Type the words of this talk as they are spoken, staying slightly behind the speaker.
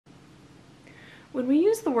When we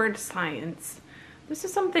use the word science, this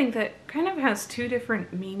is something that kind of has two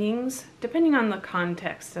different meanings depending on the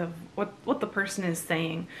context of what the person is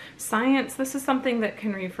saying. Science, this is something that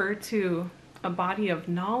can refer to a body of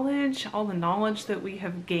knowledge, all the knowledge that we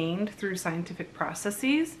have gained through scientific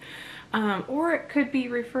processes, or it could be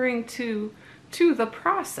referring to the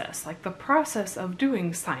process, like the process of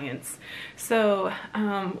doing science. So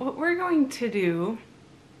what we're going to do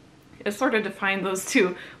is sort of define those two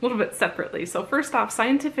a little bit separately. So first off,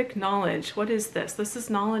 scientific knowledge. What is this? This is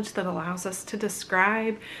knowledge that allows us to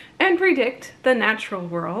describe and predict the natural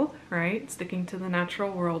world, right? Sticking to the natural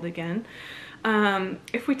world again.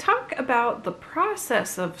 If we talk about the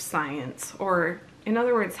process of science, or in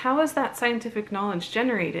other words, how is that scientific knowledge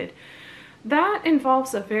generated? That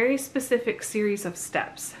involves a very specific series of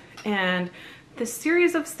steps. And this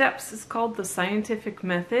series of steps is called the scientific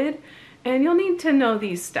method. And you'll need to know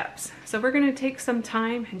these steps. So we're going to take some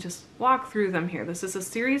time and just walk through them here. This is a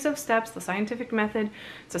series of steps, the scientific method.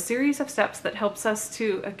 It's a series of steps that helps us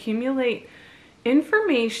to accumulate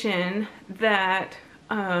information that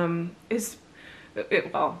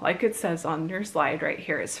well, like it says on your slide right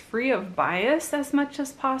here, is free of bias as much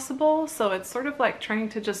as possible. So it's sort of like trying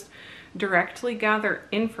to just directly gather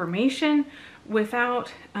information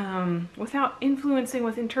without influencing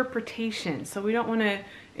with interpretation. So we don't want to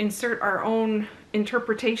insert our own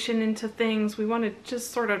interpretation into things. We want to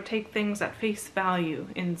just sort of take things at face value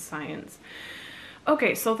in science.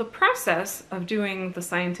 Okay, so the process of doing the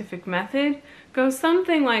scientific method goes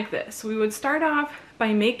something like this. We would start off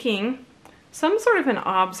by making some sort of an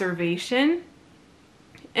observation.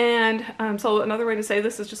 And so another way to say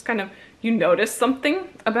this is just kind of, you notice something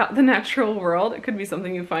about the natural world. It could be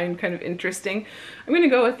something you find kind of interesting. I'm going to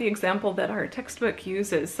go with the example that our textbook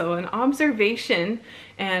uses. So an observation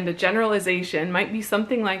and a generalization might be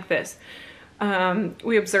something like this.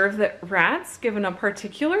 We observe that rats, given a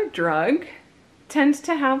particular drug, tend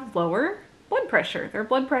to have lower blood pressure. Their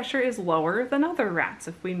blood pressure is lower than other rats.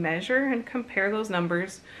 If we measure and compare those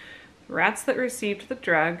numbers, rats that received the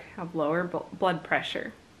drug have lower blood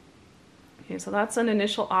pressure. Okay, so that's an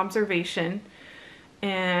initial observation.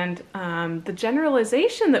 And the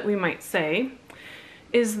generalization that we might say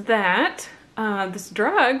is that this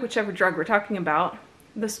drug, whichever drug we're talking about,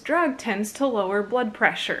 this drug tends to lower blood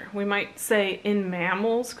pressure. We might say in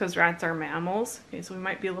mammals, because rats are mammals. Okay, so we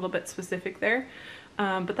might be a little bit specific there.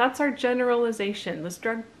 But that's our generalization. This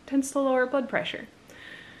drug tends to lower blood pressure.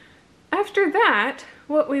 After that,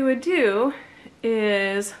 what we would do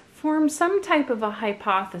is form some type of a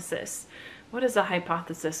hypothesis. What is a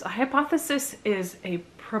hypothesis? A hypothesis is a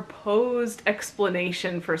proposed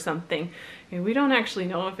explanation for something. And we don't actually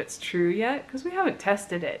know if it's true yet because we haven't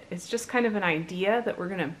tested it. It's just kind of an idea that we're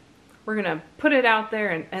gonna put it out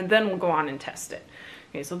there and then we'll go on and test it.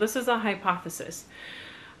 Okay, so this is a hypothesis.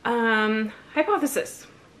 Hypothesis.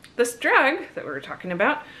 This drug that we were talking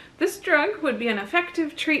about, this drug would be an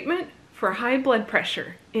effective treatment for high blood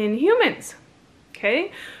pressure in humans.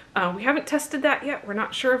 Okay, we haven't tested that yet. We're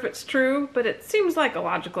not sure if it's true, but it seems like a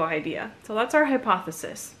logical idea. So that's our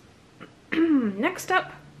hypothesis. Next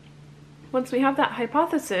up, once we have that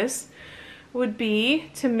hypothesis, would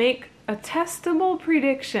be to make a testable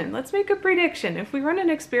prediction. Let's make a prediction. If we run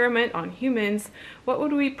an experiment on humans, what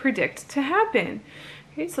would we predict to happen?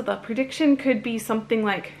 Okay, so the prediction could be something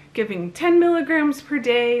like giving 10 milligrams per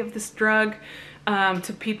day of this drug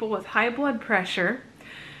to people with high blood pressure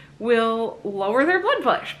will lower their blood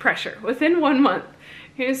pressure within 1 month.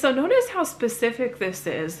 Okay, so notice how specific this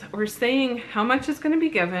is. We're saying how much is going to be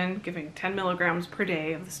given. Giving 10 milligrams per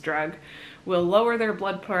day of this drug will lower their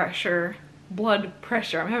blood pressure,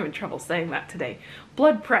 I'm having trouble saying that today,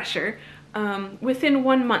 blood pressure within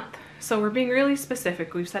 1 month. So we're being really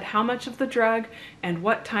specific. We've said how much of the drug and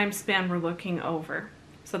what time span we're looking over.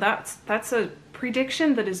 So that's a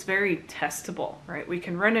prediction that is very testable, right? We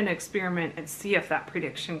can run an experiment and see if that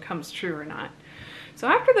prediction comes true or not. So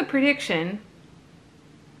after the prediction,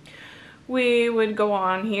 we would go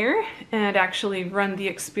on here and actually run the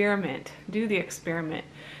experiment, do the experiment.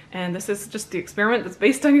 And this is just the experiment that's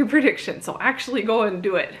based on your prediction. So actually go and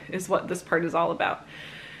do it is what this part is all about.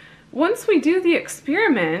 Once we do the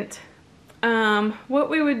experiment, what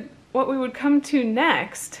we would come to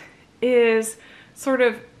next is sort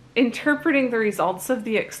of interpreting the results of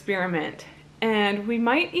the experiment. And we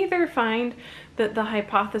might either find that the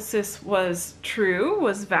hypothesis was true,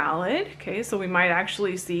 was valid, okay, so we might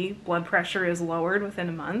actually see blood pressure is lowered within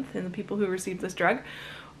a month in the people who received this drug,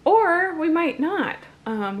 or we might not.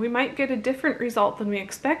 We might get a different result than we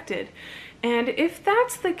expected. And if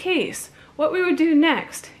that's the case, what we would do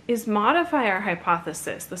next is modify our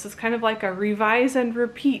hypothesis. This is kind of like a revise and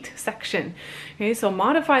repeat section. Okay, so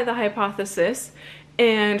modify the hypothesis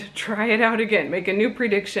and try it out again, make a new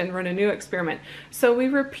prediction, run a new experiment. So we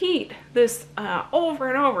repeat this over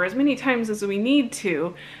and over as many times as we need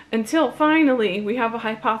to until finally we have a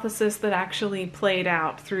hypothesis that actually played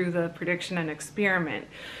out through the prediction and experiment.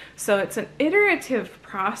 So it's an iterative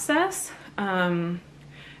process.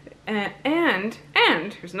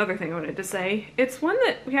 And here's another thing I wanted to say. It's one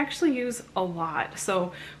that we actually use a lot.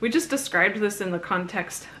 So we just described this in the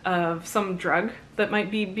context of some drug that might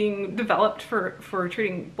be being developed for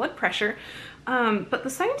treating blood pressure. But the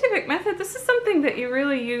scientific method, this is something that you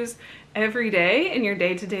really use every day in your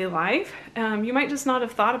day-to-day life. You might just not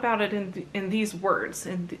have thought about it in these words,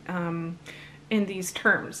 in these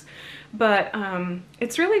terms. But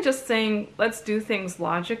it's really just saying, let's do things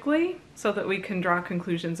logically so that we can draw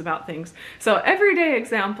conclusions about things. So everyday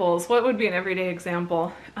examples, what would be an everyday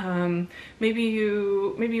example? Maybe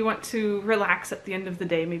you want to relax at the end of the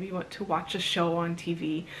day. Maybe you want to watch a show on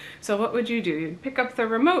TV. So what would you do? You'd pick up the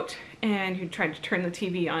remote and you'd try to turn the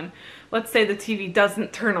TV on. Let's say the TV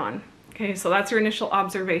doesn't turn on. Okay, so that's your initial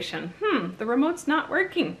observation. The remote's not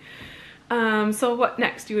working. So what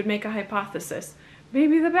next? You would make a hypothesis.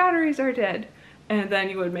 Maybe the batteries are dead. And then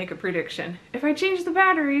you would make a prediction. If I change the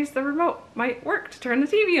batteries, the remote might work to turn the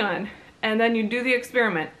TV on. And then you do the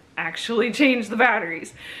experiment. Actually change the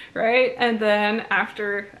batteries, right? And then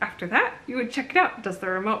after that, you would check it out. Does the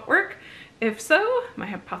remote work? If so, my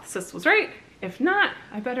hypothesis was right. If not,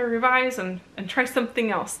 I better revise and try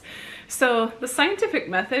something else. So the scientific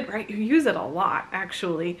method, right, you use it a lot,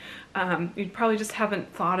 actually. You probably just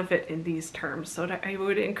haven't thought of it in these terms. So I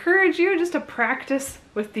would encourage you just to practice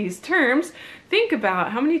with these terms. Think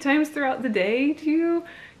about how many times throughout the day do you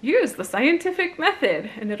use the scientific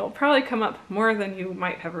method, and it'll probably come up more than you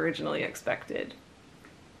might have originally expected.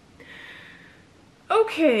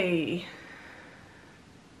 Okay,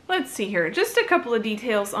 let's see here. Just a couple of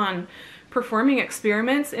details on performing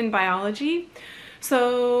experiments in biology.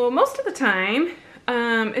 So most of the time,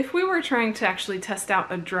 if we were trying to actually test out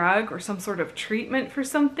a drug or some sort of treatment for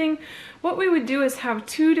something, what we would do is have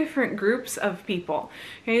two different groups of people.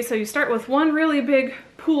 Okay, so you start with one really big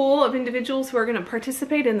pool of individuals who are going to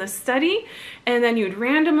participate in the study, and then you'd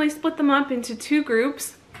randomly split them up into two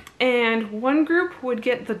groups, and one group would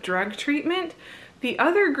get the drug treatment, the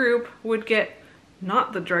other group would get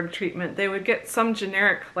not the drug treatment. They would get some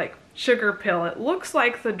generic like sugar pill. It looks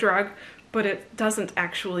like the drug, but it doesn't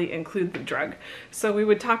actually include the drug. So we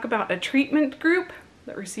would talk about a treatment group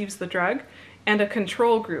that receives the drug and a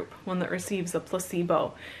control group, one that receives a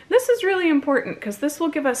placebo. This is really important because this will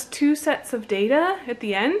give us two sets of data at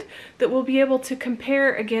the end that we'll be able to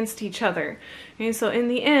compare against each other. Okay, so in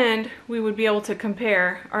the end, we would be able to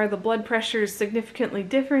compare, are the blood pressures significantly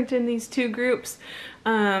different in these two groups?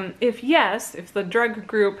 If yes, if the drug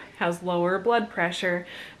group has lower blood pressure,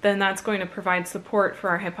 then that's going to provide support for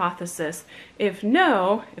our hypothesis. If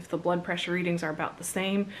no, if the blood pressure readings are about the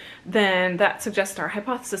same, then that suggests our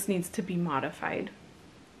hypothesis needs to be modified.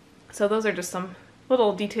 So those are just some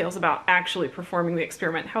little details about actually performing the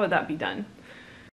experiment. How would that be done?